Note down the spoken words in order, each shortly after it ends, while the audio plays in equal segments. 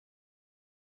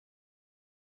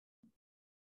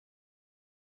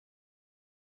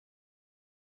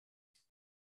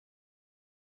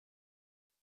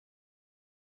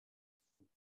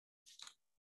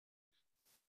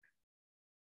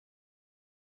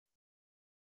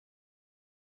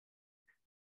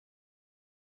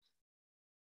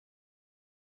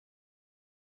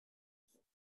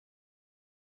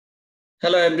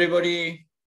Hello, everybody.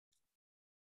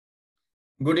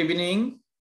 Good evening.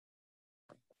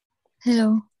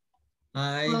 Hello.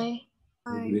 Hi. Hi.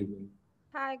 Hi. Good evening.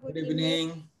 Hi, Good good evening.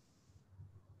 evening.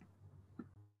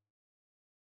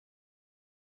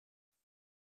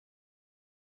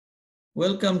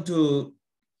 Welcome to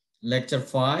lecture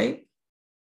 5.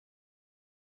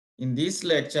 In this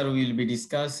lecture, we will be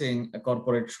discussing a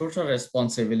corporate social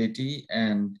responsibility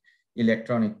and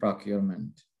electronic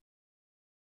procurement.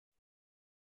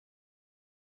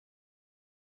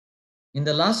 In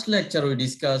the last lecture, we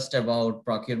discussed about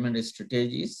procurement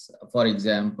strategies, for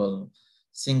example,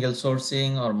 single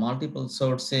sourcing or multiple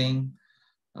sourcing.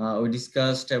 We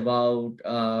discussed about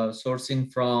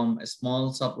sourcing from a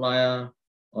small supplier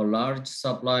or large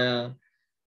supplier,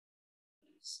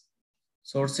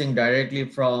 sourcing directly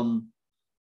from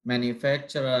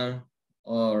manufacturer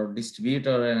or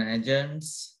distributor and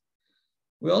agents.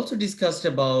 We also discussed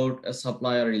about a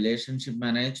supplier relationship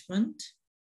management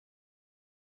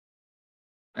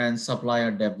and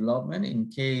supplier development. In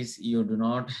case you do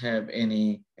not have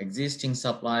any existing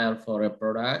supplier for a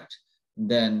product,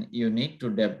 then you need to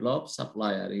develop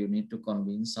supplier. You need to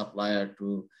convince supplier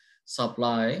to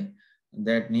supply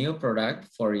that new product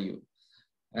for you.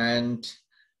 And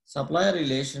supplier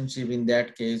relationship, in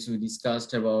that case, we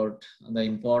discussed about the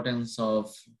importance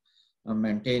of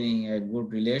maintaining a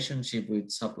good relationship with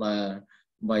supplier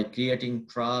by creating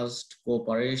trust,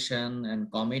 cooperation,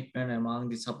 and commitment among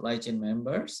the supply chain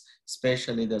members,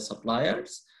 especially the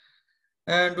suppliers.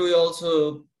 And we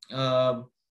also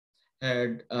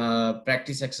had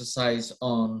practice exercise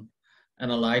on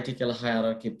analytical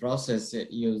hierarchy process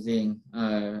using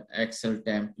Excel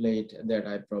template that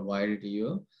I provided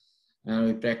you. And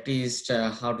we practiced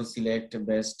how to select the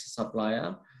best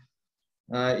supplier.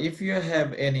 If you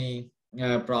have any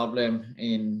problem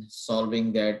in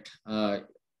solving that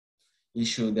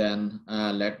issue, then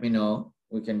let me know.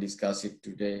 We can discuss it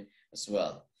today as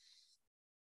well.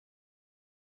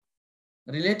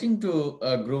 Relating to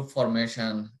group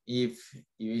formation, if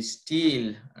you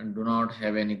still do not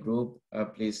have any group,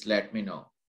 please let me know.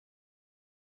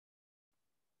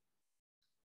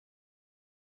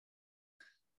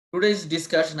 Today's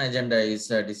discussion agenda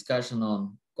is a discussion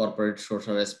on corporate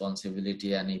social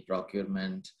responsibility and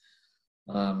e-procurement.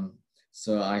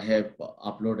 So I have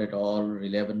uploaded all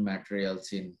relevant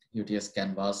materials in UTS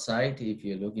Canvas site. If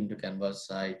you look into Canvas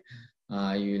site,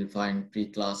 you will find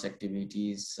pre-class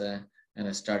activities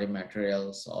and study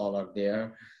materials, all are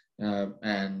there.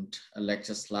 And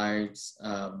lecture slides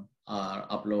are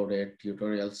uploaded,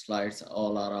 tutorial slides,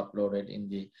 all are uploaded in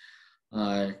the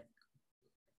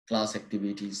class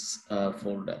activities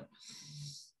folder.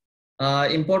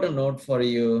 Important note for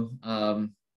you,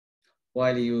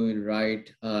 while you will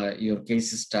write your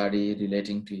case study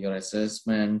relating to your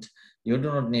assessment, you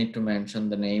do not need to mention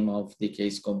the name of the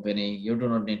case company. You do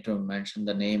not need to mention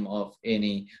the name of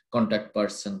any contact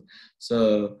person.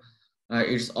 So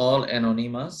it's all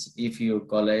anonymous. If you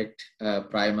collect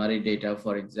primary data,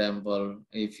 for example,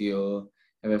 if you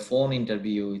have a phone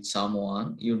interview with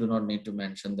someone, you do not need to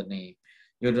mention the name.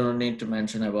 You do not need to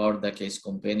mention about the case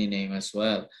company name as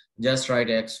well. Just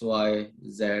write X, Y,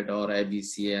 Z or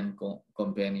ABC and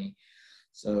company.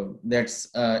 So that's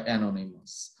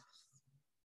anonymous.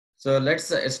 So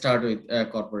let's start with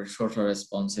corporate social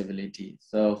responsibility.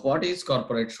 So what is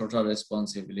corporate social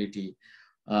responsibility?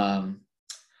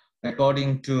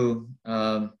 According to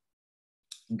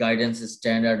guidance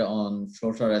standard on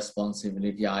social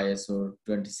responsibility ISO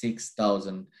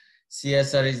 26000,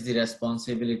 CSR is the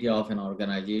responsibility of an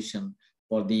organization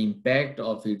for the impact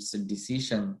of its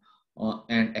decision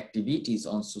and activities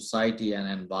on society and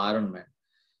environment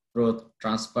through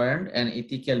transparent and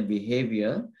ethical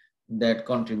behavior that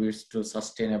contributes to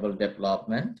sustainable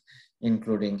development,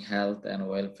 including health and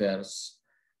welfare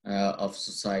of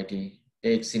society,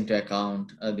 takes into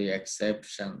account the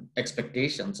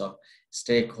expectations of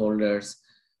stakeholders,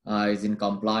 is in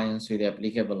compliance with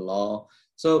applicable law.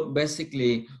 So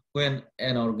basically, when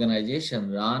an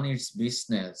organization run its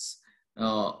business,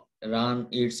 run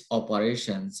its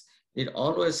operations, it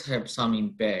always have some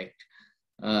impact.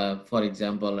 For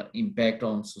example, impact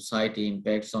on society,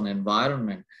 impacts on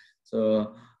environment.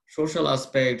 So social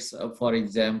aspects, for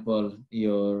example,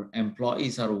 your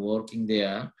employees are working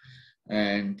there,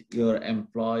 and your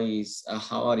employees,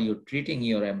 how are you treating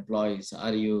your employees?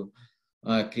 Are you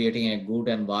creating a good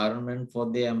environment for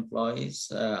the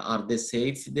employees? Are they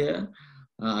safe there?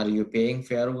 Are you paying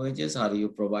fair wages? Are you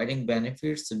providing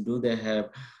benefits? Do they have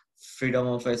freedom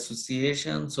of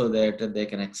association so that they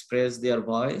can express their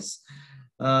voice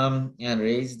and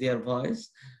raise their voice?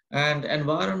 And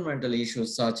environmental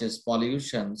issues such as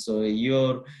pollution. So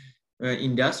your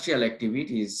industrial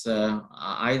activities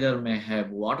either may have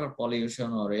water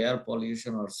pollution or air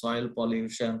pollution or soil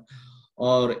pollution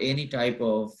or any type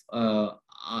of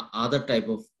other type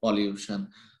of pollution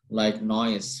like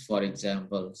noise, for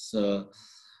example. So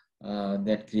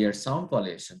that creates sound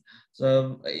pollution.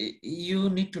 So you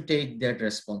need to take that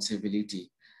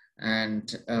responsibility,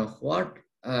 and what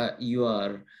you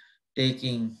are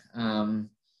taking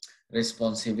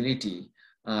responsibility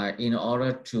in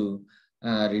order to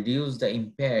reduce the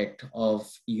impact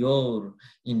of your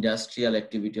industrial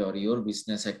activity or your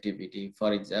business activity.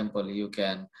 For example, you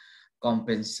can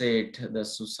compensate the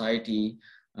society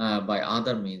by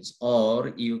other means,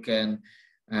 or you can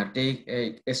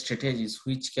take strategies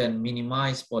which can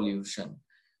minimize pollution.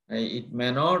 It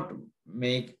may not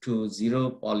make to zero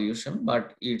pollution,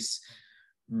 but it's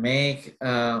make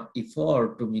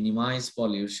effort to minimize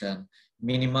pollution,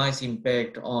 minimize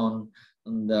impact on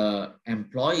the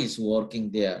employees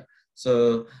working there.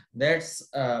 So that's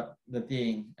the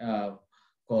thing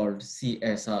called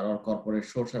CSR, or corporate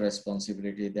social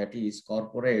responsibility. That is,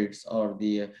 corporates or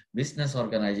the business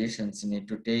organizations need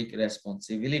to take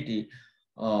responsibility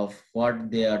of what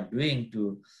they are doing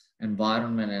to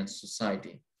environment and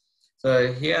society.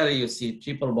 So here you see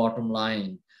triple bottom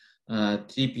line,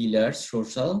 three pillars: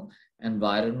 social,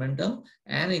 environmental,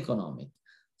 and economic.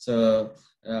 So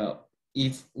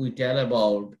if we tell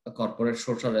about a corporate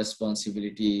social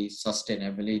responsibility,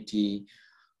 sustainability,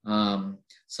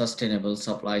 sustainable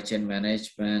supply chain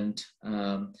management,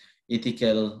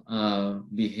 ethical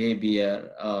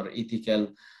behavior or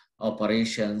ethical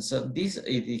operations, so these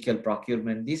ethical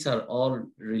procurement, these are all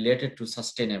related to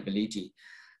sustainability.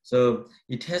 So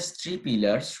it has three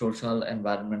pillars: social,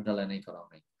 environmental, and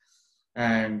economic.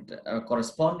 And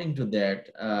corresponding to that,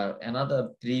 another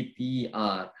three P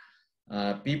are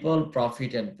people,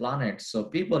 profit, and planet. So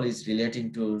people is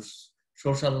relating to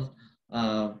social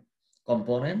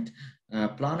component,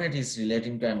 planet is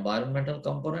relating to environmental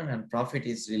component, and profit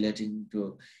is relating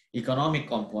to economic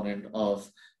component of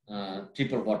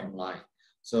triple bottom line.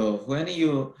 So when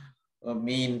you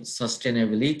mean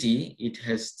sustainability, it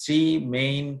has three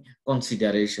main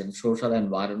considerations: social,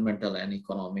 environmental, and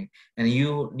economic. And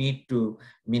you need to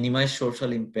minimize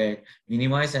social impact,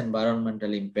 minimize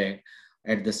environmental impact.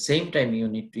 At the same time, you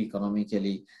need to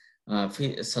economically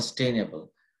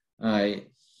sustainable.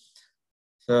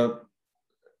 So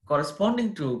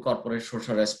corresponding to corporate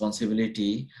social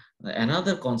responsibility,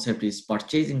 another concept is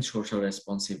purchasing social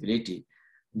responsibility.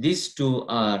 These two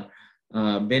are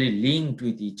very linked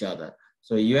with each other.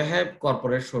 So you have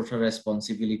corporate social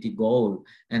responsibility goal,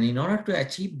 and in order to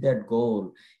achieve that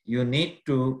goal, you need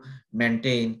to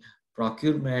maintain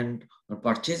procurement or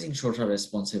purchasing social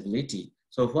responsibility.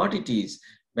 So what it is,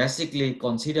 basically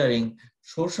considering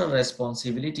social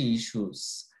responsibility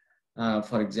issues,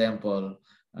 for example,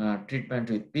 treatment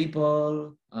with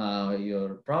people,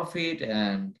 your profit,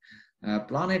 and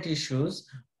planet issues,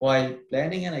 while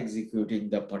planning and executing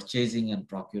the purchasing and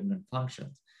procurement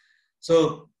functions.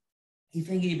 So if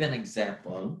I give an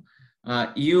example,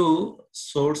 you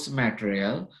source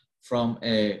material from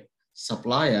a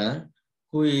supplier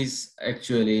who is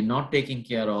actually not taking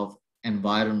care of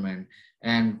environment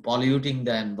and polluting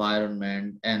the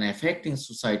environment and affecting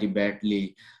society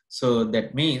badly. So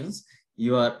that means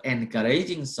you are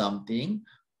encouraging something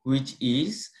which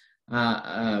is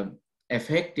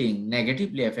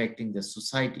negatively affecting the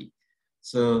society.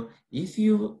 So if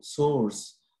you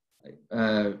source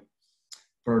uh,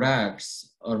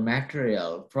 products or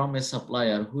material from a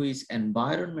supplier who is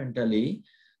environmentally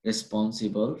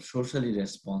responsible, socially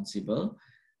responsible,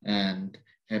 and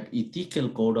have ethical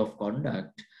code of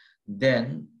conduct,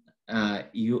 then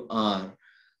you are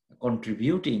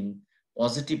contributing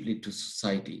positively to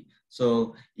society.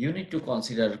 So you need to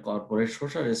consider corporate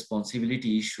social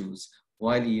responsibility issues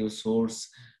while you source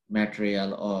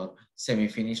material or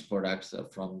semi-finished products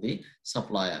from the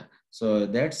supplier. So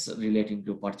that's relating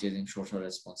to purchasing social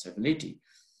responsibility.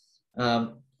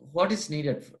 What is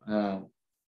needed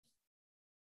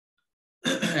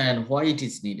and why it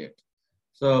is needed?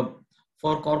 So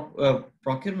for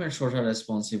procurement social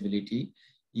responsibility,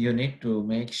 you need to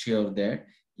make sure that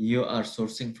you are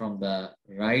sourcing from the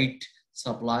right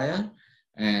supplier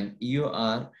and you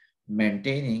are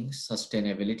maintaining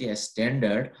sustainability as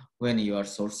standard when you are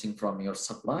sourcing from your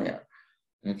supplier.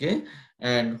 Okay,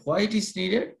 and why it is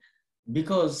needed?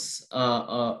 Because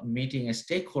meeting a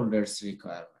stakeholders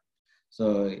requirement.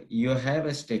 So you have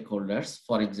a stakeholders,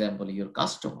 for example, your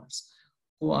customers,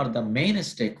 who are the main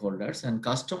stakeholders, and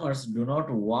customers do not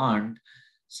want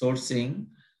sourcing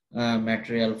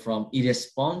material from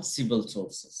irresponsible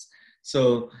sources.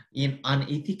 So in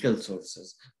unethical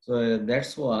sources. So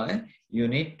that's why you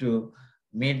need to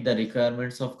meet the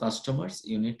requirements of customers.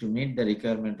 You need to meet the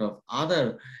requirement of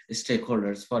other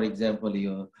stakeholders. For example,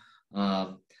 your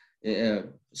um, uh,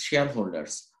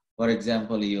 shareholders. For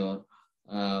example, your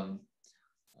um,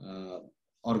 uh,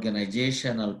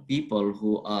 organizational people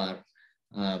who are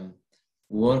um,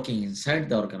 working inside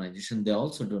the organization, they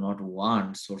also do not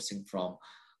want sourcing from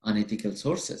unethical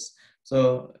sources.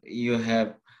 So you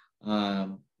have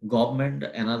government,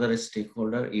 another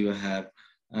stakeholder, you have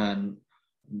um,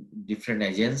 different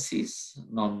agencies,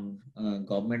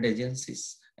 non-government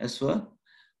agencies as well,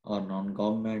 or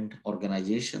non-government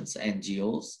organizations,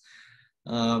 NGOs.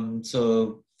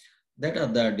 So that are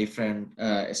the different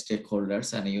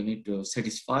stakeholders, and you need to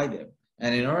satisfy them.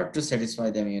 And in order to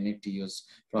satisfy them, you need to use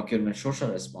procurement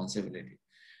social responsibility.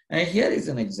 And here is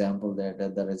an example that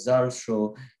the results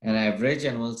show an average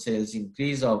annual sales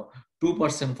increase of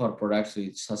 2% for products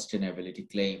with sustainability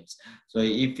claims. So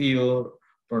if your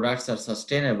products are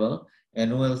sustainable,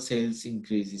 annual sales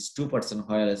increase is 2%,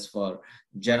 whereas for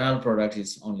general product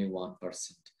is only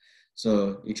 1%.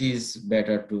 So it is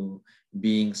better to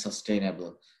being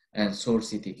sustainable and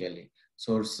source ethically,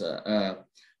 source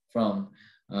from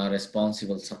a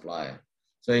responsible supplier.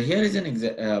 So here is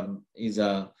an is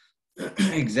a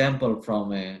example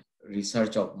from a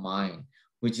research of mine,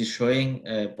 which is showing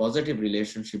a positive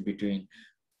relationship between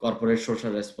corporate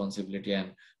social responsibility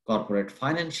and corporate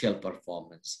financial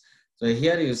performance. So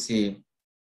here you see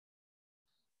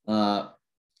uh,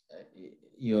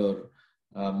 your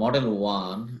model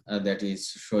one that is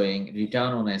showing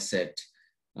return on asset.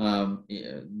 Um,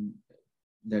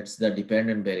 that's the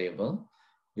dependent variable.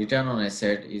 Return on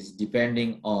asset is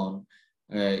depending on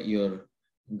your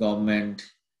government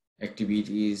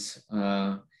activities,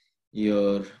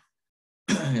 your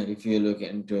if you look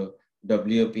into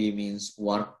WP means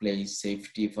workplace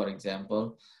safety, for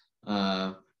example.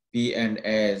 P and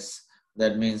S,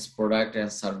 that means product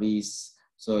and service.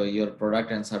 So your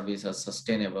product and service are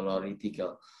sustainable or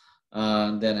ethical.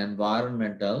 Then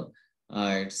environmental,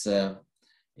 it's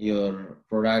your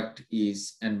product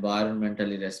is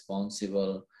environmentally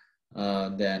responsible.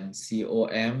 Then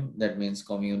COM, that means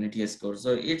community score.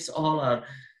 So it's all our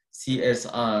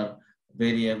CSR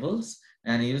variables.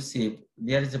 And you see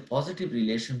there is a positive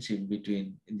relationship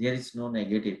between, there is no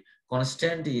negative.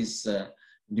 Constant is a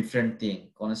different thing.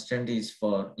 Constant is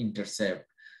for intercept.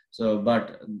 So,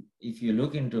 but if you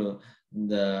look into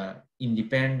the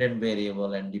independent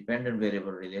variable and dependent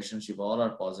variable relationship, all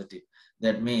are positive.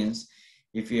 That means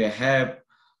if you have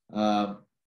uh,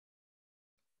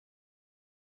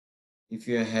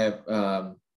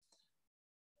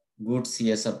 good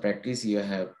CSR practice, you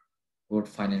have good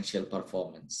financial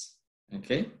performance.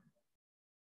 Okay.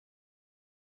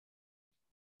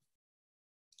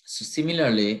 So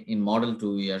similarly, in model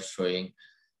 2, we are showing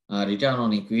return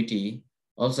on equity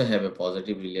also have a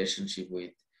positive relationship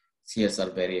with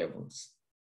CSR variables.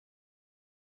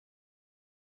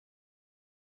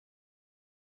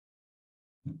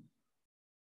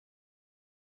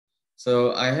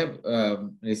 So I have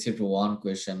received one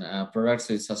question. Products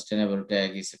with sustainable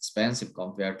tag is expensive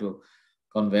compared to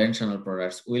conventional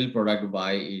products. Will product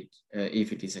buy it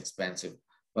if it is expensive?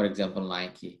 For example,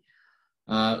 Nike.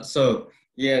 So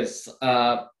yes,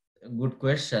 good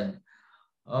question.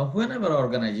 Whenever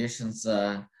organizations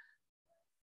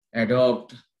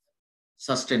adopt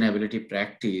sustainability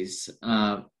practice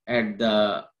at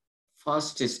the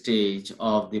first stage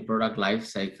of the product life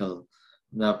cycle,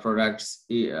 the products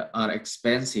are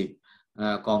expensive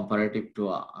comparative to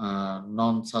a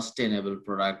non-sustainable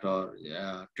product or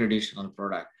traditional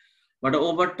product. But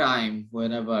over time,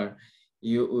 whenever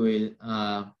you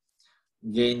will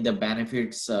gain the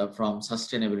benefits from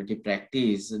sustainability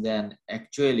practice, then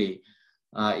actually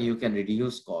you can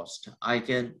reduce cost. I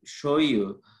can show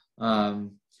you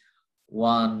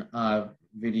one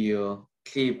video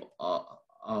clip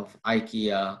of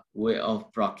IKEA way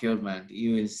of procurement.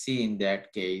 You will see in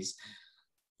that case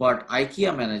what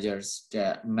IKEA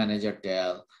manager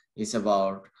tell is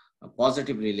about a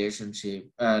positive relationship,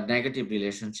 negative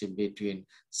relationship between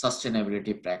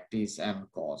sustainability practice and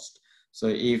cost. So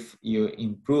if you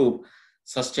improve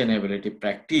sustainability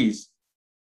practice,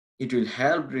 it will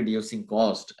help reducing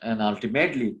cost, and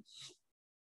ultimately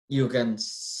you can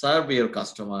serve your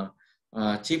customer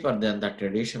cheaper than the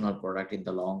traditional product in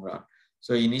the long run.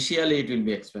 So initially it will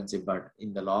be expensive, but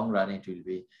in the long run it will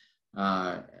be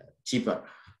uh, cheaper.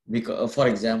 Because, for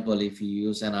example, if you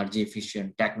use energy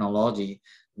efficient technology,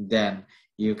 then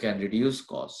you can reduce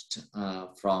cost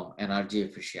from energy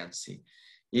efficiency.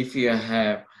 If you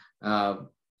have, uh,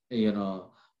 you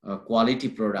know, quality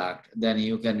product, then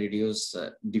you can reduce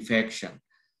defection.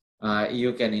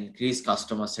 You can increase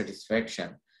customer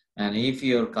satisfaction. And if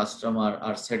your customer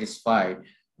are satisfied,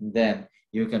 then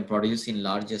you can produce in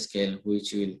larger scale,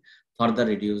 which will further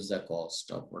reduce the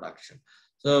cost of production.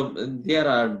 So there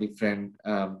are different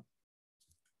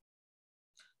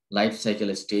life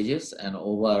cycle stages, and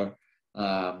over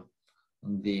um,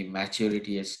 the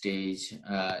maturity stage,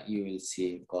 you will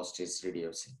see cost is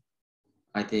reducing.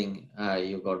 I think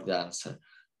you got the answer.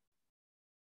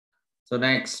 So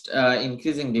next,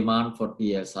 increasing demand for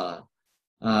PSR.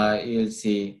 You'll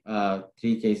see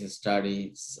three case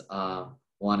studies.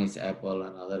 One is Apple,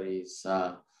 another is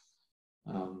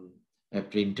um, a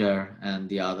printer, and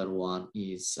the other one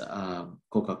is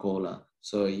Coca-Cola.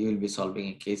 So you will be solving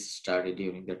a case study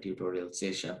during the tutorial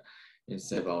session.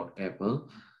 It's about Apple,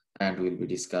 and we'll be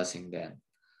discussing them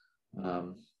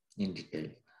in detail.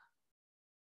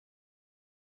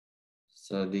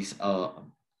 So these are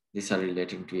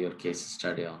relating to your case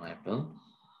study on Apple.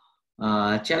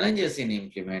 Challenges in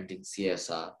implementing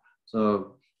CSR.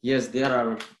 So yes, there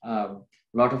are a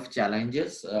lot of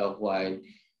challenges while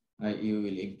you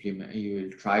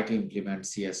will try to implement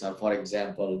CSR. For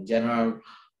example, general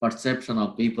perception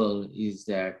of people is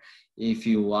that if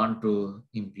you want to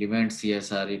implement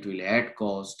CSR, it will add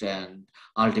cost, and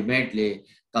ultimately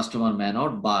customer may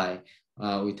not buy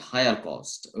with higher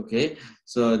cost. Okay,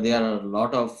 so there are a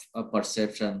lot of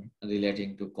perception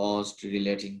relating to cost,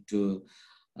 relating to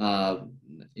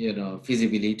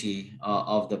feasibility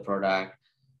of the product,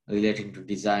 relating to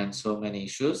design, so many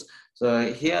issues.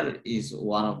 So here is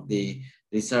one of the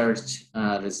research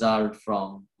result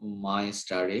from my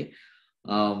study.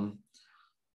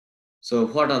 So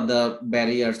what are the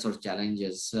barriers or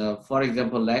challenges? For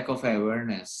example, lack of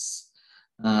awareness.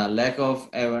 Lack of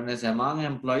awareness among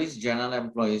employees, general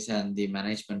employees, and the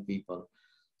management people.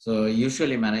 So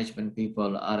usually management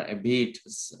people are a bit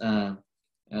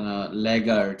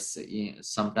laggards,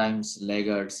 sometimes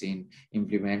laggards in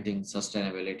implementing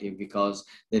sustainability because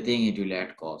they think it will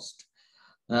add cost.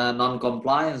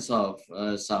 Non-compliance of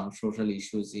some social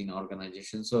issues in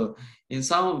organizations. So in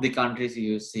some of the countries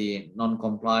you see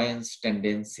non-compliance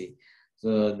tendency,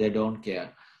 so they don't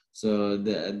care. So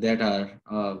that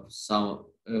are some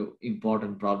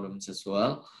important problems as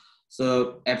well.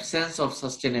 So absence of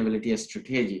sustainability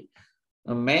strategy.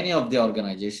 Many of the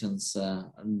organizations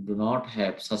do not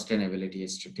have sustainability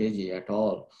strategy at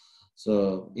all.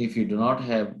 So if you do not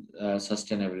have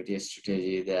sustainability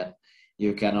strategy, then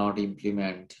you cannot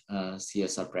implement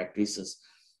CSR practices.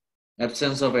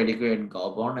 Absence of adequate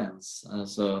governance.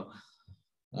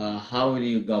 How will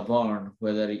you govern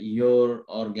whether your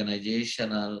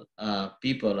organizational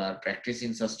people are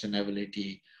practicing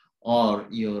sustainability or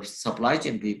your supply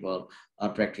chain people are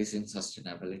practicing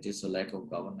sustainability? So lack of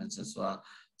governance as well.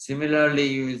 Similarly,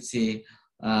 you will see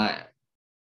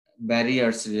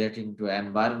barriers relating to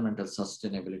environmental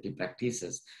sustainability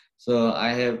practices. So I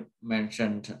have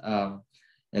mentioned a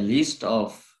list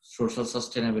of social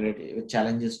sustainability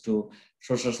challenges to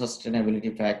social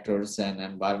sustainability factors and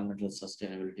environmental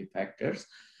sustainability factors.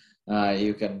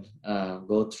 You can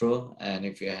go through, and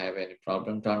if you have any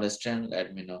problem to understand,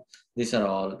 let me know. These are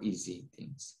all easy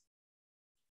things.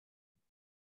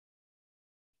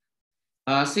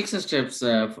 6 steps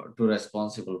to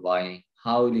responsible buying.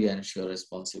 How will you ensure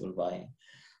responsible buying?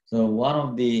 So one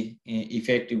of the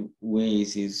effective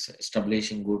ways is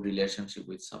establishing good relationship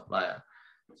with supplier.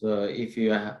 So if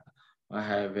you have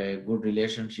a good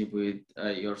relationship with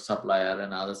your supplier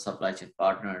and other supply chain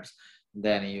partners,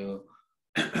 then you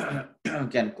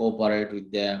can cooperate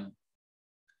with them.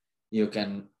 You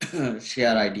can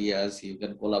share ideas, you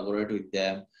can collaborate with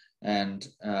them, and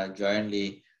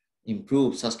jointly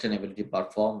improve sustainability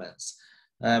performance.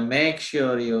 Make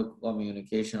sure your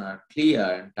communication are clear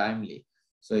and timely.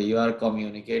 So you are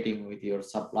communicating with your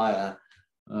supplier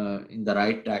in the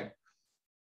right time,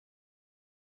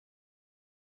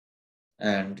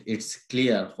 and it's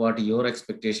clear what your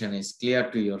expectation is clear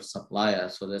to your supplier,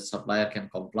 so that supplier can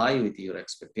comply with your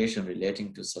expectation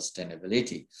relating to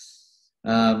sustainability.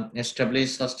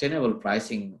 Establish sustainable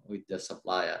pricing with the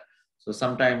supplier. So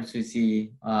sometimes we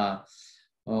see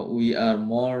we are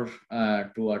more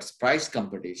towards price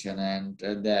competition, and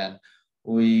then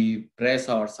we press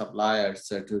our suppliers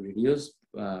to reduce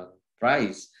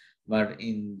price. But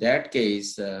in that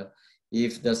case,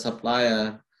 if the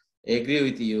supplier agree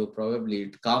with you, probably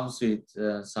it comes with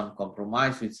some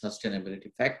compromise with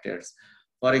sustainability factors.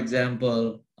 For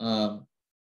example,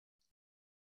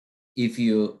 if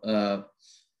you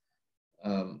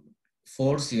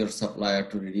force your supplier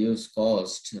to reduce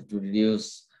cost, to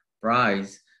reduce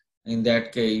price, in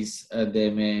that case, they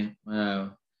may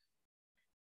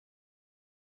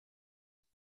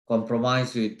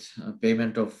compromise with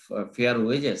payment of fair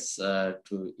wages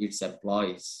to its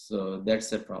employees. So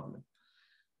that's a problem.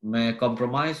 May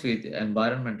compromise with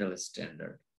environmental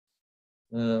standard.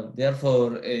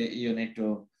 Therefore, you need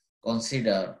to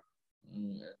consider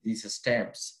these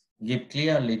steps, give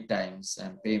clear lead times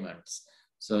and payments.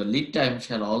 So lead time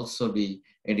shall also be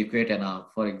adequate enough.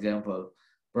 For example,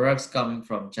 products coming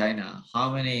from China,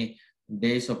 how many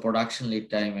days of production lead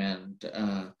time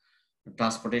and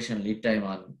transportation lead time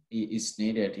is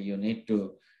needed? You need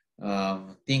to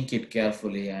think it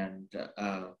carefully, and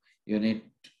you need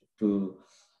to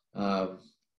um,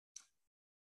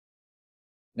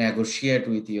 negotiate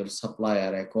with your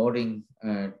supplier according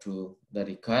to the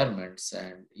requirements,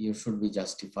 and you should be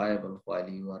justifiable while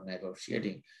you are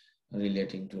negotiating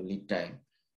relating to lead time.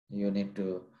 You need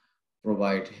to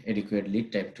provide adequate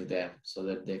lead time to them so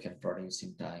that they can produce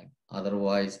in time.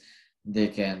 Otherwise, they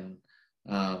can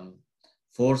um,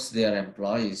 force their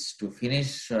employees to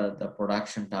finish the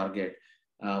production target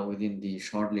within the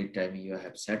short lead time you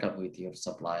have set up with your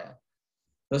supplier.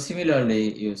 So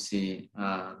similarly, you see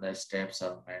the steps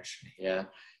are mentioned here.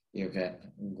 You can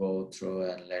go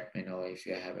through and let me know if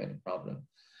you have any problem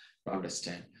to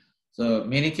understand. So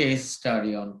mini case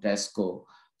study on Tesco.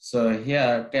 So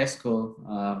here Tesco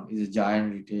is a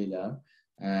giant retailer,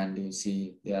 and you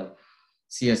see their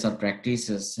CSR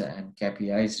practices and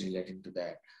KPIs relating to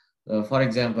that. So for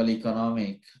example,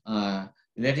 relating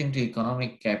to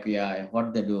economic KPI,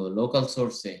 what they do, local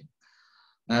sourcing.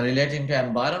 Relating to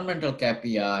environmental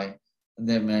KPI,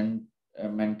 they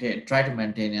try to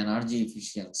maintain energy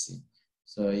efficiency.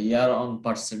 So year on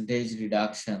percentage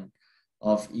reduction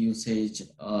of usage.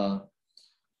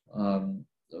 Um,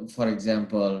 for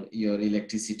example, your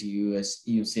electricity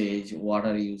usage,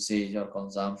 water usage or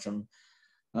consumption.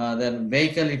 Then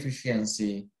vehicle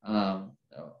efficiency.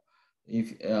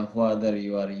 If whether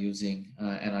you are using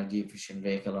energy efficient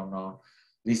vehicle or not.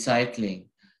 Recycling.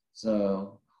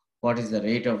 So what is the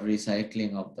rate of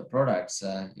recycling of the products?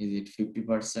 Is it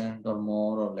 50% or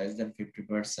more or less than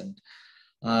 50%?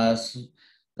 So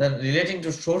then relating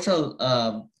to social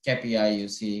KPI, you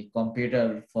see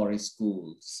computer for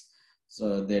schools.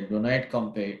 So they donate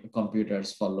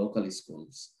computers for local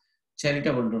schools.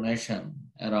 Charitable donation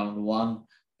around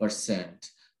 1%.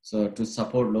 So to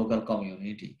support local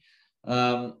community.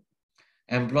 Um,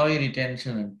 Employee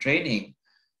retention and training.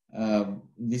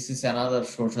 This is another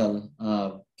social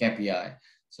KPI.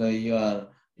 So you are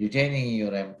retaining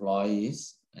your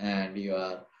employees and you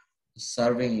are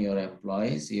serving your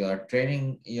employees. You are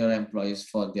training your employees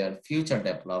for their future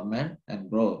development and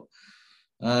growth.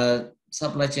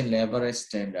 Supply chain labor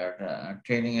standard,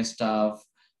 training staff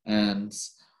and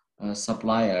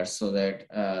suppliers so that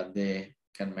they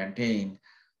can maintain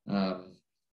um,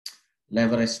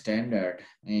 labor standard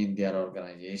in their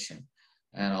organization.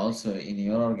 And also in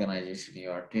your organization,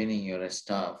 you are training your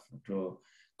staff to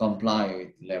comply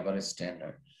with labor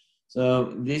standard.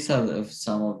 So these are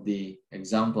some of the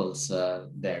examples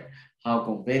that how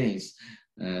companies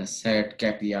set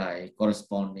KPI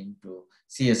corresponding to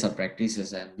CSR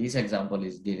practices. And this example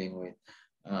is dealing with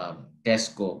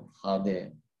Tesco, how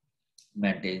they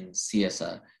maintain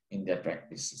CSR in their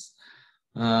practices.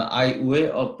 Way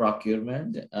of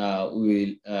procurement,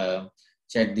 we will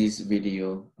check this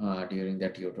video during the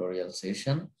tutorial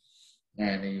session,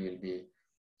 and you will be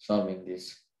solving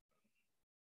these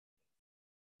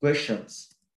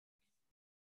questions.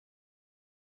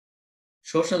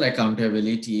 Social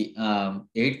accountability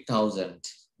 8,000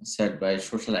 set by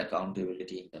Social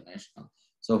Accountability International.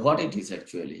 So what it is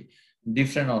actually,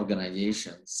 different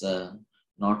organizations,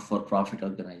 not-for-profit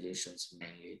organizations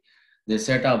mainly, they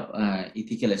set up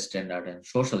ethical standard and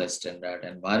social standard,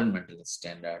 environmental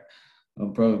standard.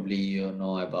 Probably you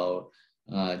know about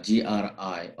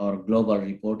GRI or Global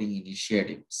Reporting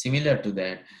Initiative. Similar to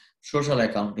that, Social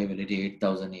Accountability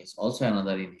 8,000 is also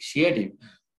another initiative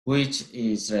which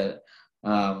is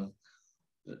um,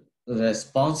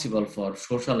 responsible for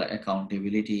social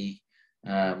accountability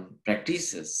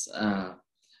practices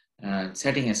and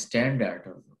setting a standard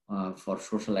for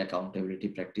social accountability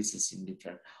practices in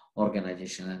different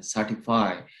organizations and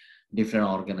certify different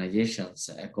organizations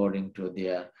according to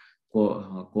their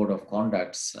code of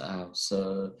conducts.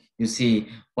 So you see,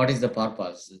 what is the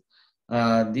purpose?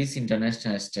 This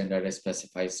international standard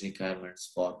specifies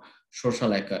requirements for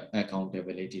social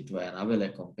accountability to enable a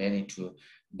company to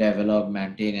develop,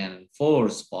 maintain, and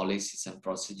enforce policies and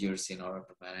procedures in order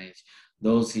to manage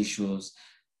those issues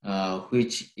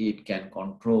which it can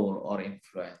control or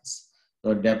influence.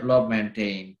 So develop,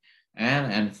 maintain,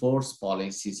 and enforce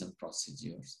policies and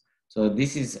procedures. So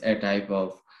this is a type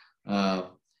of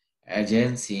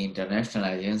agency, international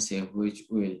agency, which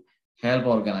will help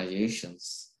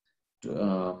organizations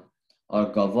to, or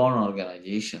govern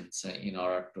organizations in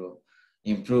order to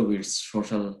improve its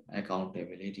social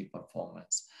accountability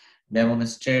performance.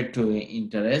 Demonstrate to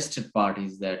interested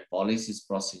parties that policies,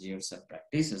 procedures, and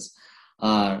practices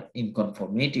are in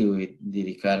conformity with the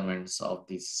requirements of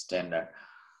this standard.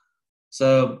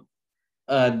 So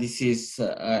this is,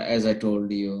 as I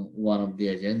told you, one of the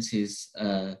agencies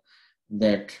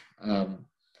that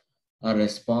are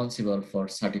responsible for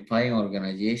certifying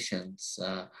organizations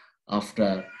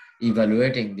after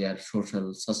evaluating their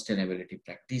social sustainability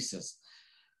practices.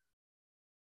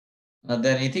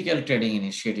 Then ethical trading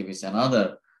initiative is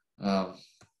another uh,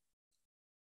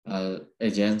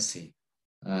 agency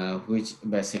which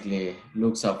basically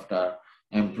looks after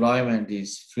employment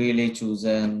is freely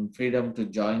chosen, freedom to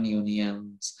join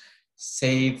unions,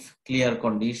 safe, clear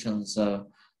conditions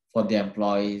for the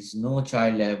employees, no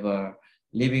child labor,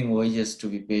 living wages to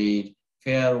be paid,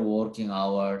 fair working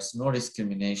hours, no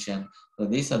discrimination. So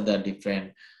these are the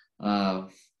different uh,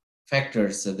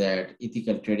 factors that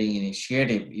ethical trading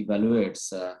initiative evaluates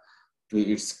to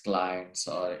its clients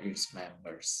or its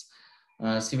members.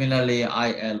 Similarly,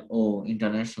 ILO,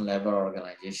 International Labour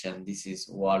Organization, this is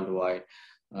worldwide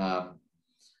um,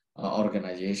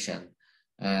 organization.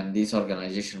 And this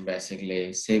organization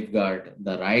basically safeguard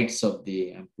the rights of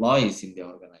the employees in the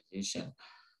organization.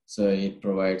 So it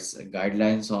provides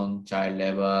guidelines on child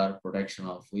labor, protection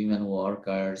of women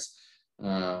workers,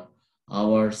 uh,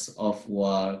 hours of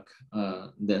work,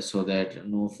 so that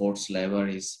no forced labor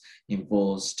is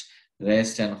imposed,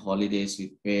 rest and holidays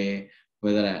with pay,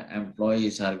 whether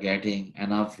employees are getting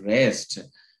enough rest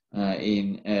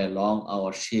in a long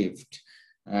hour shift,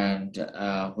 and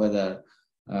whether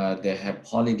they have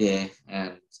holiday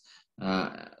and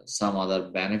some other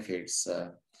benefits.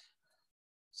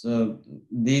 So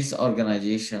this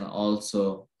organization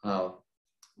also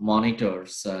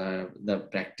monitors the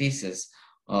practices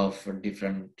of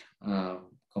different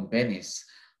companies,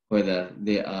 whether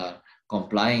they are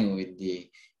complying with the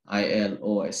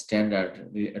ILO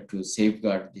standard to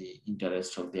safeguard the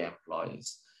interest of the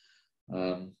employees.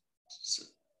 Um, so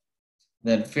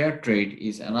then fair trade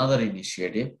is another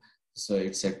initiative. So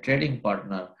it's a trading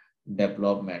partner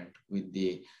development with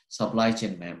the supply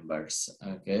chain members,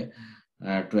 okay,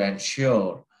 to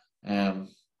ensure um,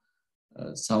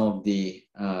 some of the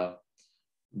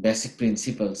basic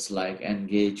principles like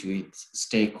engage with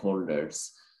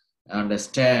stakeholders,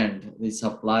 understand the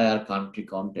supplier country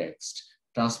context,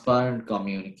 transparent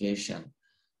communication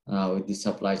with the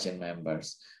supply chain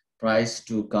members, price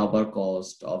to cover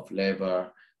cost of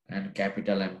labor and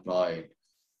capital employed,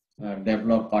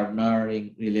 develop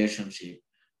partnering relationship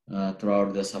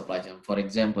throughout the supply chain. For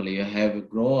example, you have a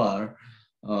grower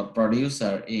or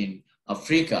producer in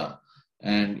Africa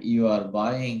and you are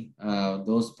buying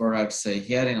those products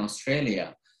here in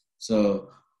Australia. So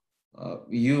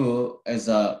you as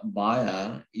a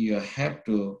buyer, you have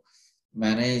to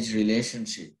manage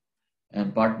relationship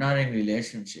and partnering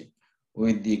relationship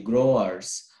with the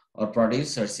growers or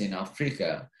producers in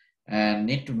Africa and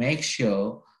need to make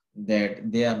sure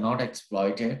that they are not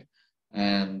exploited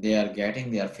and they are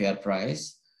getting their fair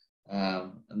price.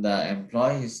 The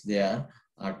employees there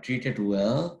are treated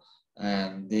well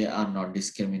and they are not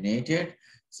discriminated.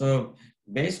 So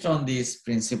based on this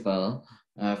principle,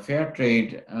 Fair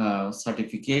Trade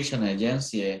Certification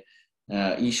Agency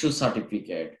issue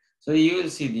certificate. So you will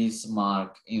see this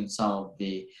mark in some of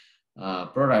the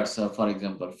products. For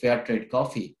example, Fair Trade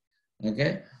Coffee,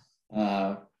 okay,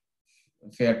 uh,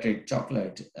 Fair Trade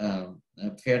Chocolate,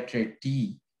 Fair Trade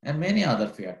Tea, and many other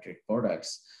Fair Trade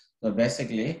products. So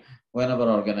basically, whenever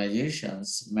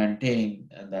organizations maintain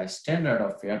the standard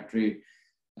of fair trade,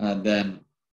 then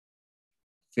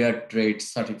Fair Trade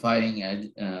Certifying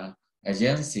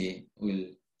Agency will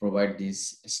provide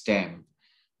this stamp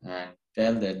and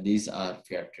tell that these are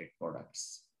fair trade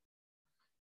products.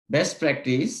 Best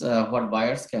practice, what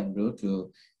buyers can do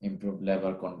to improve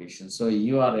labor conditions. So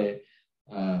you are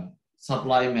a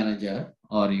supply manager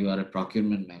or you are a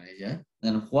procurement manager,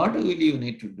 then what will you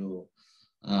need to do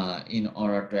in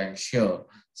order to ensure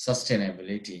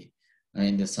sustainability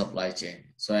in the supply chain?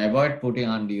 So avoid putting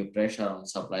undue pressure on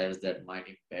suppliers that might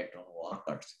impact on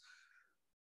workers.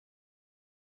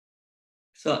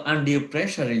 So undue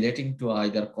pressure relating to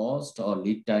either cost or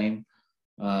lead time.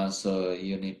 So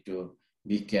you need to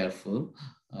be careful.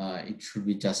 It should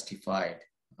be justified.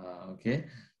 Okay.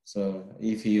 So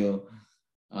if you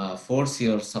force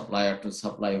your supplier to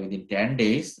supply within 10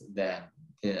 days, then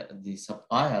the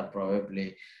supplier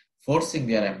probably forcing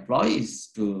their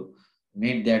employees to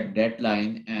meet that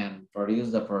deadline and produce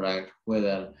the product,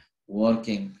 whether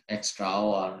working extra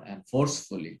hour and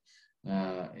forcefully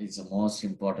is the most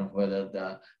important, whether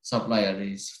the supplier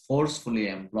is forcefully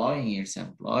employing its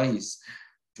employees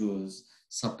to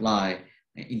supply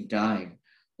in time.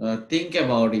 Think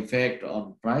about effect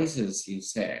on prices you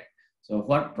set. So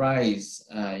what price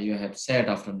you have set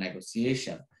after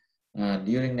negotiation?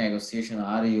 During negotiation,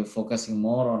 are you focusing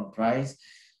more on price?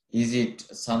 Is it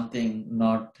something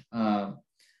not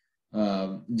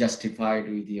justified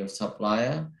with your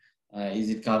supplier? Is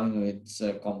it coming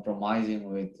with compromising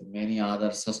with many other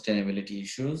sustainability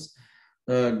issues?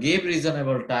 Give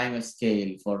reasonable time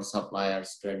scale for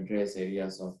suppliers to address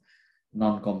areas of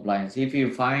non-compliance. If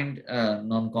you find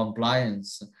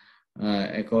non-compliance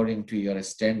according to your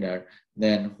standard,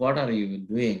 then what are you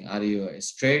doing? Are you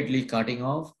straightly cutting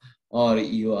off, or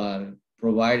you are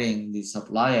providing the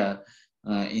supplier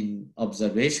in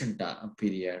observation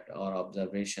period or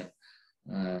observation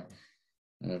uh,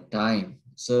 time?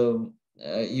 So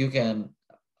you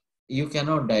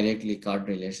cannot directly cut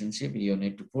relationship. You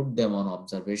need to put them on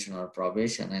observation or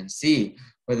probation and see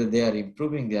whether they are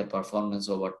improving their performance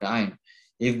over time.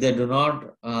 If they do not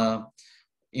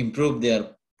improve their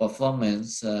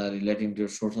performance relating to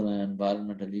social and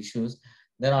environmental issues,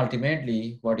 then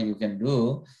ultimately what you can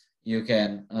do, you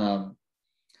can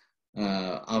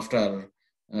after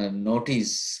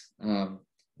notice,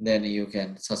 then you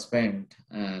can suspend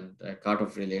and cut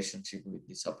off relationship with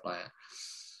the supplier.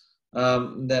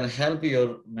 Then help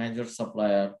your major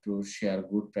supplier to share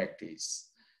good practice.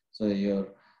 So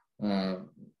your uh,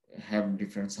 have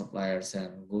different suppliers,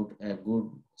 and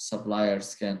good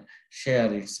suppliers can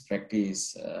share its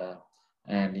practice,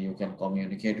 and you can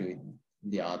communicate with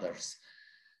the others.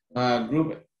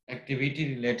 Group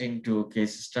activity relating to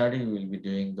case study, we'll be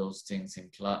doing those things in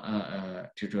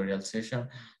tutorial session.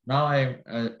 Now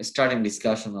I'm starting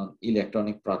discussion on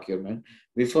electronic procurement.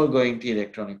 Before going to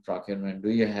electronic procurement, do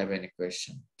you have any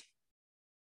question?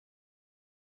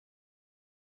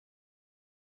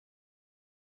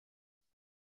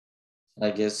 I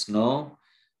guess no.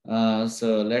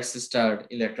 So let's start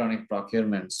electronic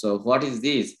procurement. So what is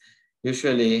this?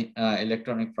 Usually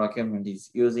electronic procurement is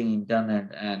using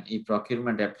internet and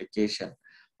e-procurement application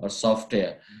or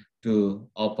software to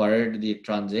operate the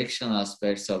transaction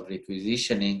aspects of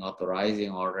requisitioning,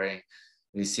 authorizing, ordering,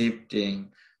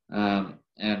 receiving,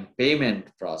 and payment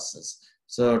process.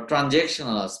 So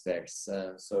transactional aspects,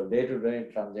 so day-to-day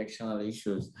transactional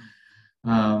issues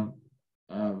um,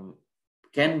 um,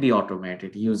 can be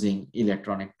automated using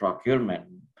electronic procurement,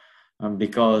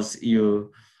 because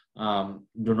you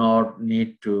do not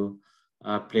need to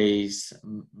place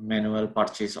manual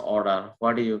purchase order.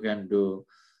 What you can do,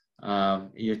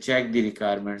 you check the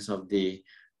requirements of the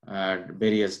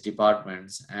various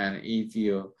departments, and if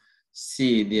you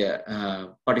see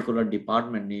the particular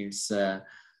department needs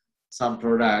some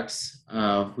products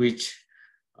which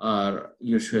are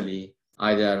usually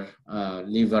either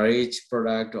leverage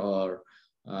product or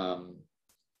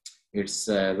it's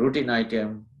a routine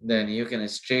item, then you can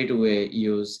straight away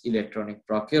use electronic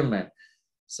procurement.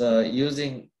 So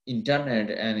using internet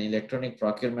and electronic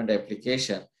procurement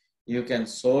application, you can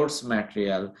source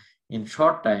material in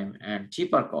short time and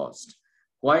cheaper cost.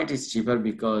 Why it is cheaper?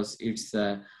 Because it's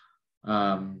a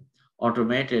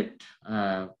automated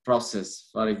process.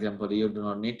 For example, you do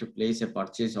not need to place a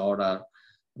purchase order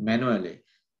manually.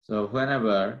 So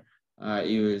whenever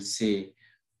you will see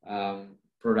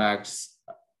products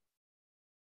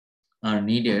are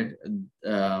needed,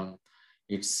 um,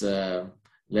 it's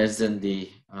less than the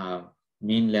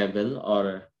mean level,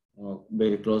 or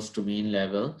very close to mean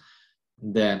level,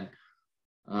 then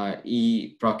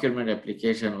e-procurement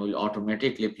application will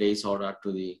automatically place order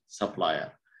to the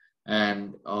supplier,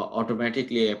 and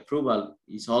automatically approval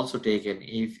is also taken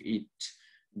if it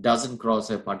doesn't cross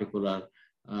a particular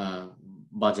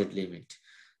budget limit.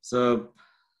 So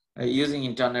using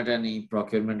internet and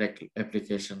e-procurement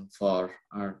application for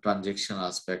transaction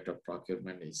aspect of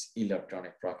procurement is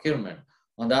electronic procurement.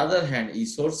 On the other hand,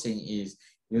 e-sourcing is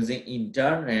using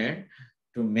internet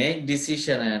to make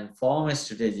decision and form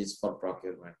strategies for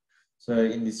procurement. So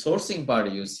in the sourcing part,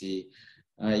 you see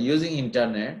using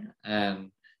internet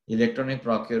and electronic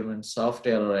procurement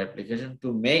software or application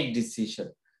to make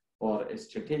decision for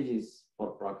strategies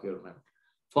for procurement,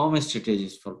 form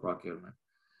strategies for procurement.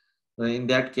 So in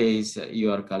that case,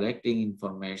 you are collecting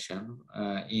information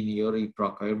in your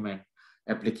e-procurement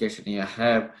application. You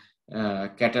have a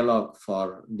catalog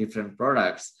for different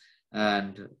products,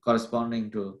 and corresponding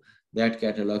to that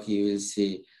catalog, you will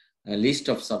see a list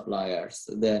of suppliers.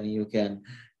 Then you can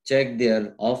check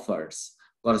their offers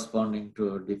corresponding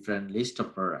to a different list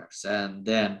of products, and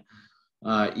then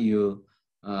you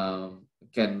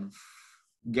can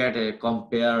get a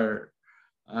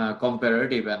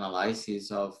comparative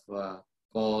analysis of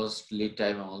cost, lead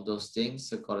time, all those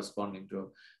things corresponding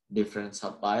to different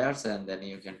suppliers, and then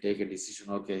you can take a decision.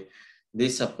 Okay,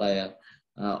 this supplier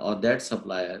or that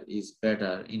supplier is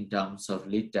better in terms of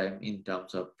lead time, in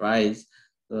terms of price.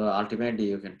 So ultimately,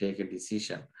 you can take a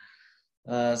decision.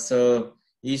 So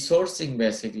e-sourcing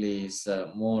basically is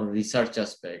more research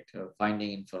aspect,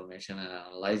 finding information and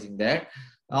analyzing that.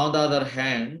 On the other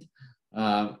hand,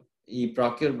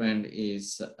 e-procurement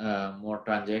is more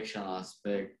transactional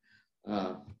aspect.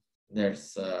 Uh,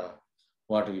 that's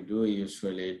what we do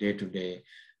usually day to day,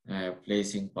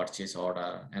 placing purchase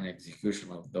order and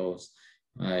execution of those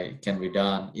can be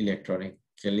done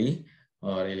electronically,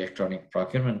 or electronic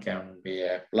procurement can be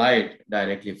applied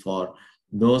directly for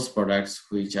those products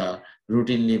which are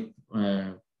routinely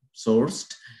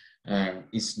sourced and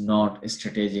is not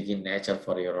strategic in nature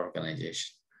for your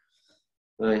organization.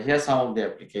 So here are some of the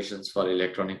applications for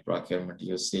electronic procurement.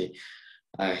 You see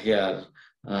here,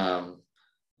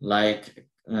 like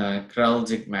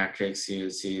Kraljic matrix, you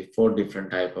see 4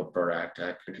 different type of product: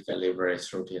 critical,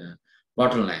 leverage, routine,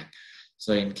 bottleneck.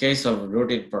 So in case of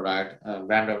routine product,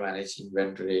 vendor managed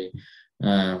inventory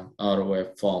or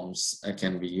web forms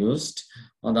can be used.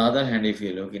 On the other hand, if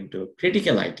you look into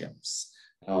critical items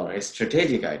or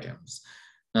strategic items,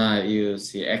 you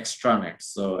see extranet.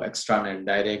 So extranet,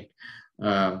 direct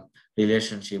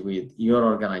relationship with your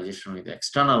organization, with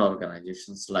external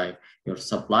organizations like your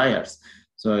suppliers.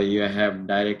 So you have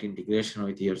direct integration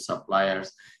with your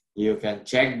suppliers. You can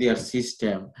check their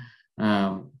system.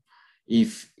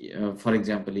 If, for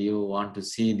example, you want to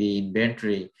see the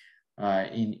inventory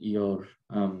in your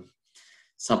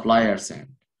suppliers end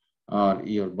or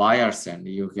your buyers end,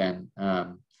 you can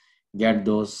get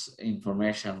those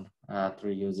information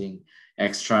through using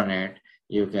extranet.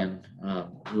 You can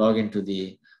log into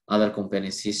the other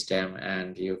company system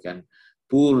and you can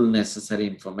pull necessary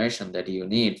information that you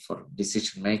need for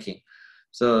decision making.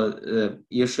 So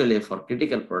usually for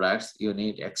critical products, you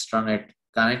need extranet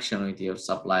connection with your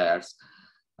suppliers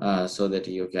so that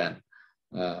you can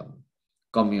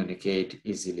communicate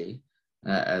easily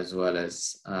as well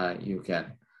as you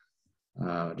can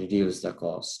reduce the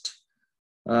cost.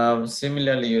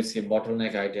 Similarly, you see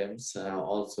bottleneck items,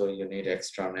 also you need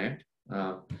extranet.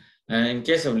 And in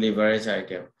case of leverage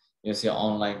item, you see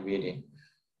online bidding.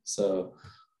 So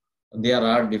there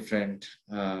are different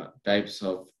types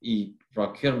of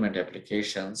e-procurement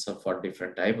applications for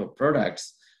different type of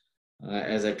products.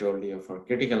 As I told you, for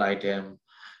critical item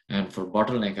and for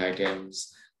bottleneck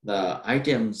items, the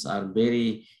items are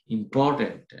very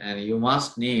important and you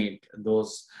must need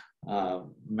those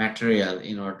material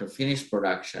in order to finish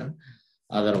production.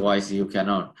 Otherwise, you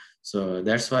cannot. So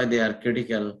that's why they are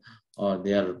critical or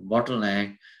they are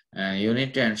bottleneck, and you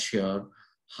need to ensure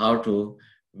how to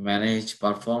manage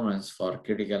performance for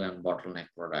critical and bottleneck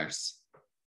products.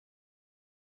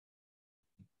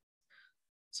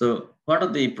 So what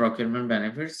are the procurement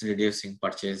benefits? Reducing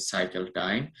purchase cycle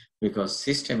time, because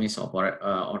system is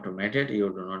automated. You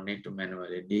do not need to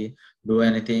manually do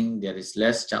anything. There is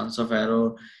less chance of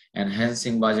error.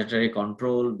 Enhancing budgetary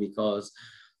control, because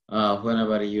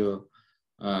whenever you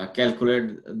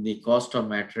calculate the cost of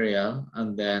material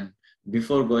and then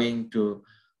before going to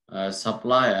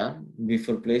supplier,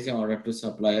 before placing order to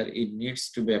supplier, it needs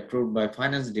to be approved by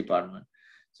finance department.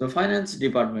 So finance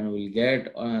department will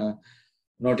get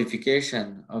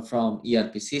notification from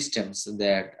ERP systems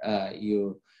that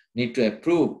you need to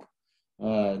approve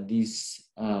this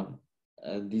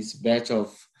batch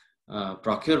of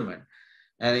procurement.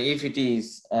 And if it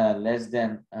is less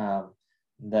than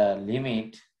the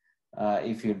limit,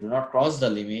 if you do not cross the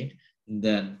limit,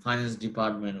 then finance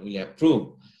department will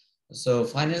approve. So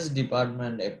finance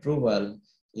department approval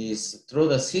is through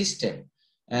the system,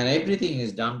 and everything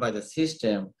is done by the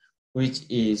system, which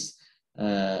is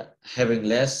having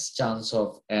less chance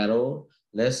of error,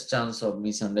 less chance of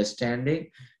misunderstanding,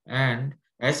 and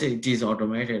as it is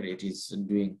automated, it is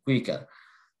doing quicker.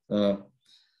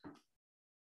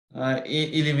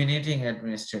 Eliminating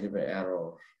administrative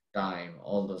error, time,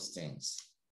 all those things.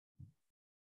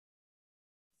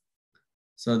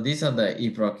 So these are the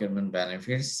e-procurement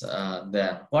benefits.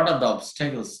 Then what are the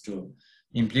obstacles to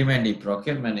implement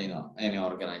e-procurement in any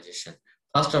organization?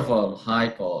 First of all, high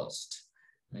cost.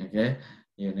 Okay,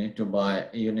 you need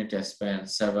to spend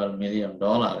several $1 million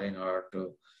in order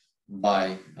to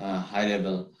buy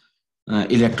high-level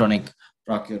electronic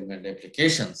procurement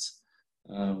applications.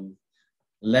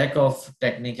 Lack of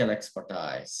technical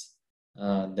expertise.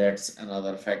 That's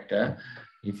another factor.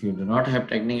 If you do not have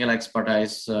technical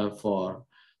expertise for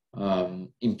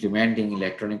implementing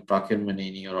electronic procurement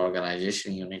in your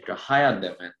organization, you need to hire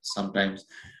them. And sometimes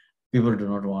people do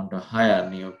not want to hire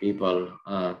new people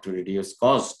to reduce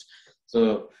cost.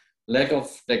 So lack of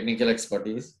technical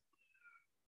expertise,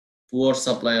 poor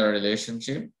supplier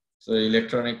relationship. So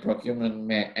electronic procurement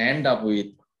may end up with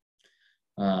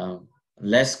uh,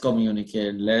 less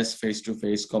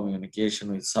face-to-face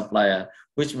communication with supplier,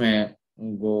 which may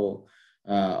go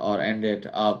or ended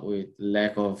up with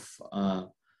lack of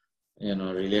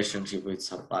relationship with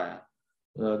supplier.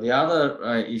 The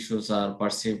other issues are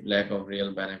perceived lack of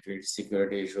real benefits,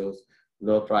 security issues,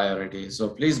 low priority. So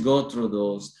please go through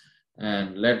those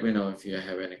and let me know if you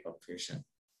have any confusion.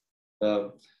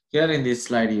 Here in this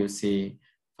slide, you see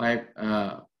five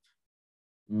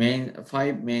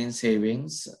main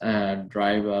savings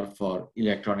driver for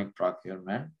electronic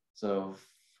procurement. So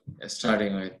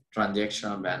starting with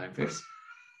transactional benefits.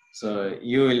 So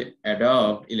you will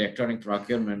adopt electronic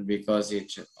procurement because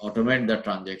it automates the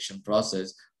transaction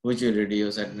process, which will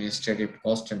reduce administrative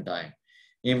cost and time.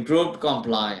 Improved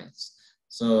compliance.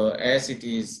 So as it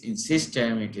is in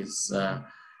system, it is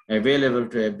available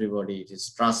to everybody. It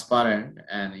is transparent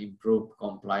and improved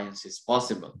compliance is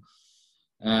possible.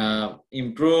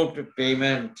 Improved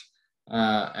payment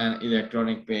and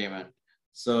electronic payment.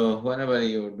 So whenever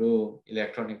you do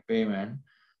electronic payment,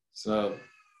 so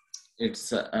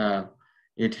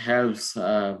it helps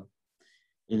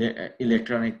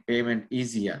electronic payment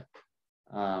easier.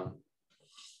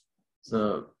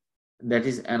 So that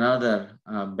is another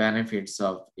benefits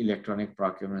of electronic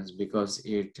procurements because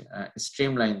it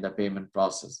streamlines the payment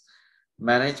process.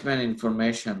 Management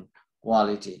information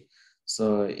quality.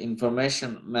 So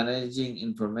managing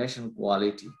information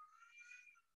quality.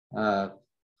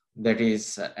 That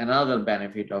is another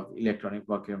benefit of electronic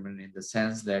procurement in the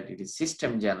sense that it is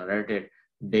system generated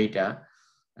data,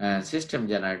 and system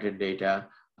generated data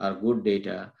are good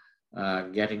data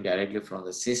getting directly from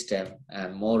the system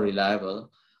and more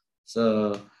reliable.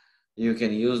 So you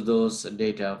can use those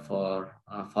data for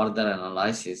further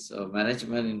analysis. So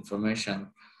management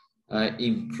information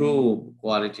improve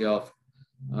quality of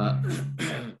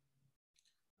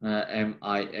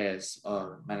MIS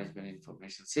or management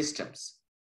information systems.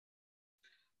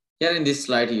 Here in this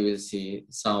slide, you will see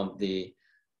some of the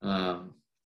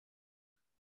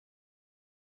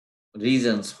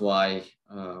reasons why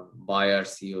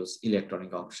buyers use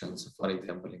electronic auctions. For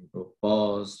example, improve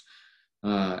cost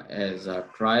as a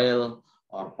trial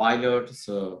or pilot.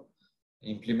 So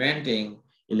implementing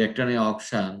electronic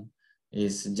auction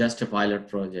is just a pilot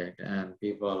project, and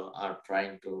people are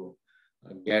trying to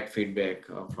get feedback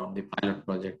from the pilot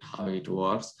project, how it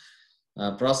works.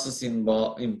 Process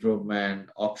improvement,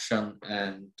 auction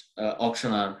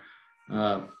are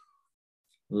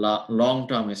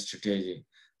long-term strategy.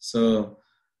 So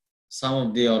some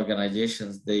of the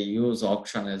organizations, they use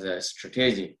auction as a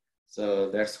strategy. So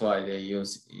that's why they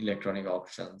use electronic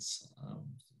auctions.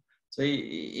 So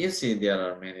you see there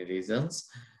are many reasons.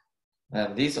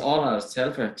 And these all are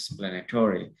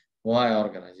self-explanatory why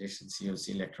organizations use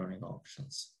electronic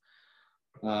auctions.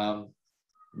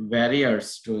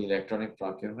 Barriers to electronic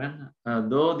procurement.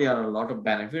 Though there are a lot of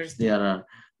benefits, there are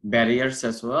barriers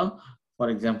as well. For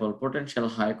example, potential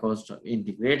high cost of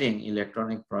integrating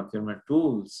electronic procurement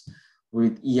tools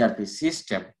with ERP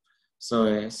system. So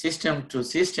a system to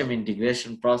system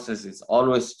integration process is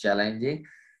always challenging.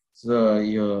 So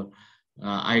your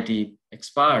IT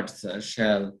experts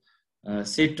shall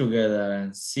sit together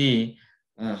and see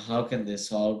how can they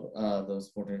solve those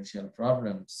potential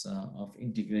problems of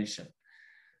integration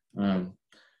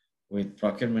with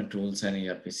procurement tools and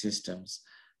ERP systems.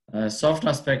 Soft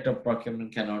aspect of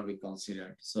procurement cannot be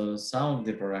considered. So some of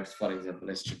the products, for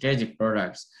example, strategic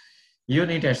products, you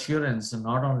need assurance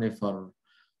not only for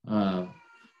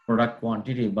product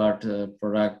quantity, but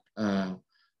product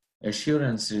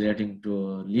assurance relating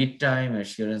to lead time,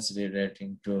 assurance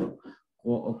relating to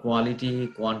quality,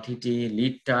 quantity,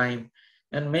 lead time,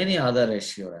 and many other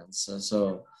assurance.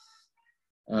 So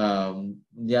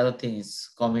the other thing is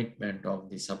commitment of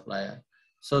the supplier.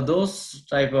 So those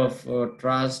type of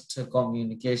trust,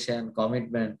 communication,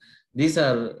 commitment, these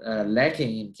are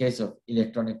lacking in case of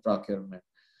electronic procurement.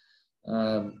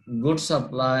 Good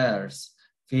suppliers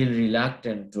feel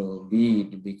reluctant to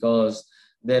bid because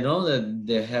they know that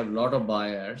they have a lot of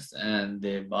buyers and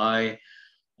they buy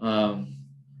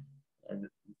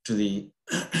to the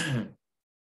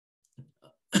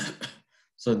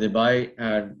so they buy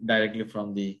directly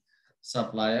from the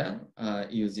supplier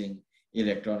using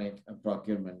electronic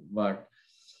procurement. But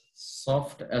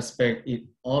soft aspect is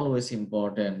always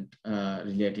important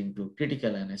relating to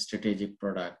critical and strategic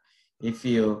product. If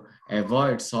you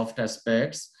avoid soft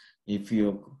aspects, If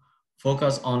you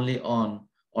focus only on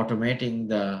automating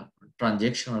the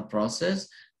transactional process,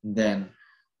 then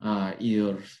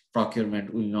your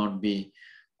procurement will not be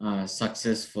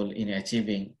successful in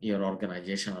achieving your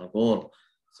organizational goal.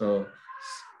 So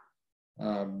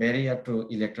barrier to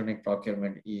electronic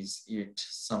procurement is it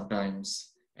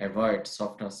sometimes avoids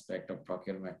soft aspect of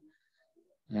procurement,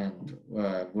 and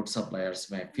good suppliers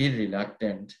may feel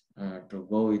reluctant to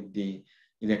go with the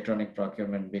electronic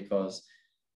procurement because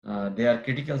they are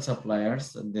critical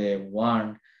suppliers. They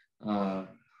want uh,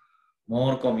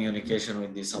 more communication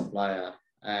with the supplier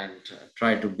and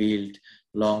try to build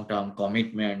long-term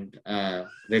commitment,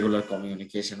 regular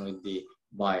communication with the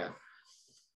buyer.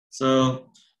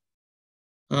 So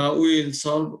we will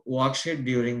solve worksheet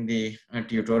during the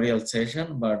tutorial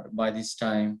session, but by this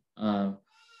time,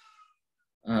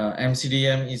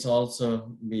 MCDM is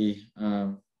also be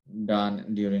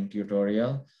done during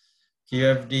tutorial.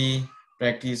 QFD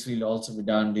practice will also be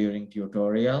done during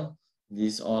tutorial.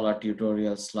 These all are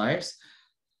tutorial slides.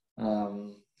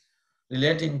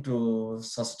 Relating to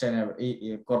sustainable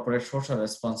corporate social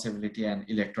responsibility and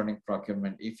electronic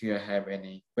procurement, if you have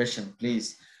any question,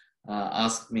 please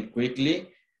ask me quickly.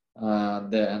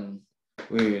 Then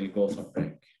we will go for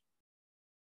break.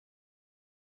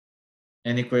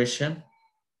 Any question?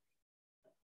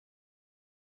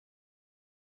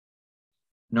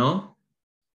 No?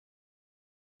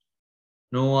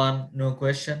 No one? No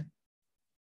question?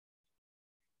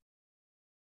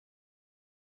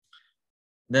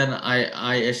 Then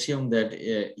I assume that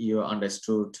you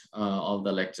understood all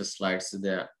the lecture slides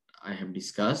that I have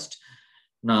discussed.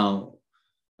 Now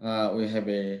we have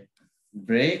a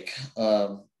break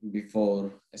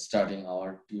before starting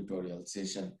our tutorial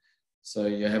session. So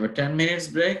you have a 10 minutes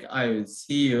break. I will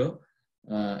see you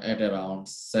at around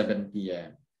 7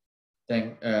 p.m.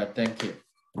 Thank you.